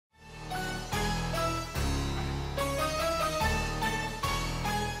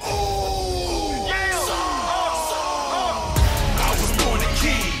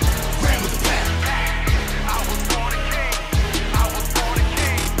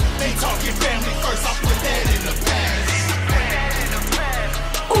talking family first, I'll put that in the past.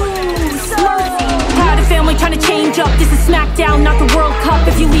 Proud of family trying to change up. This is SmackDown, not the World Cup.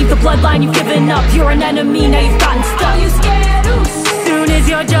 If you leave the bloodline, you've given up. You're an enemy, now you've gotten stuck. Are you scared? Soon is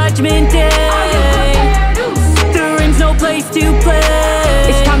your judgment day. The ring's no place to play.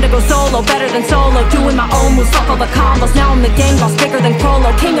 It's time to go solo, better than solo. Doing my own moves, fuck all the combos. Now I'm the gang boss, bigger than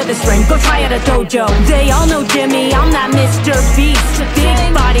Prolo. King of this ring, go try at a dojo. They all know Jimmy, I'm that Mr. Beast.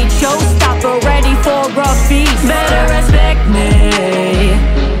 Big bodied showstopper, ready for a feast. Better respect me,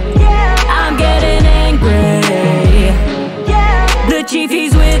 I'm getting angry. The chief,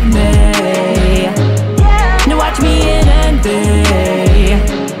 he's with me. Now watch me in envy.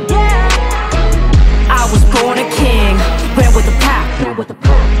 I was born a king, ran with the pack.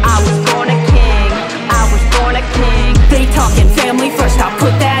 I was born a king, I was born a king. They talking family first, I'll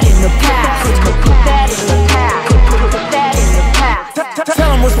put that in the past. Put that in the past. Put that in the past. Tell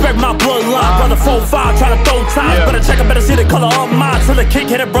them respect my bloodline. Brother 4-5 trying to throw ties. Better check, I better see the color of mine. Till the kick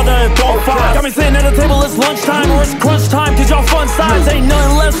hit it, brother, and 4-5. Got me sitting at the table, it's lunchtime or it's crunch time. Cause y'all fun size, ain't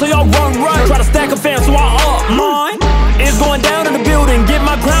nothing left, so y'all run right. Try to stack a fam, so I up mine. It's going down in the building, get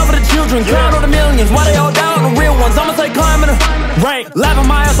my crown for the children. Crown on the millions, why they all down, the real ones. I'ma say climbing the rank, laughing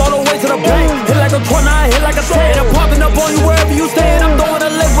my ass all the way to the bank. Hit like a 20, hit like a 10. I'm popping up on you wherever you stand. I'm throwing a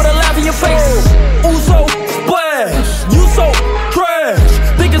leg with a laugh in your face. Uso, splash, Uso, trash.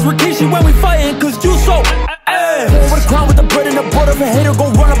 Think it's Rikishi when we fighting, cause Uso, ass. With a crown with the bread and the butter. If a hater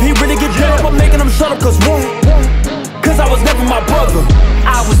gon' run up, he really get jet up. I'm making him shut up, cause what? Cause I was never my brother.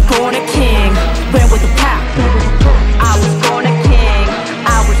 I was born a king, ran with the pack. I was born a king,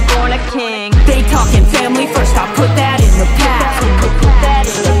 I was born a king. They talking family first, I'll put that in the past. Put that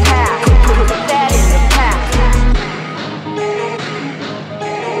in the past. Put that in the past.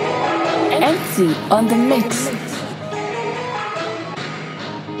 MC on the mix.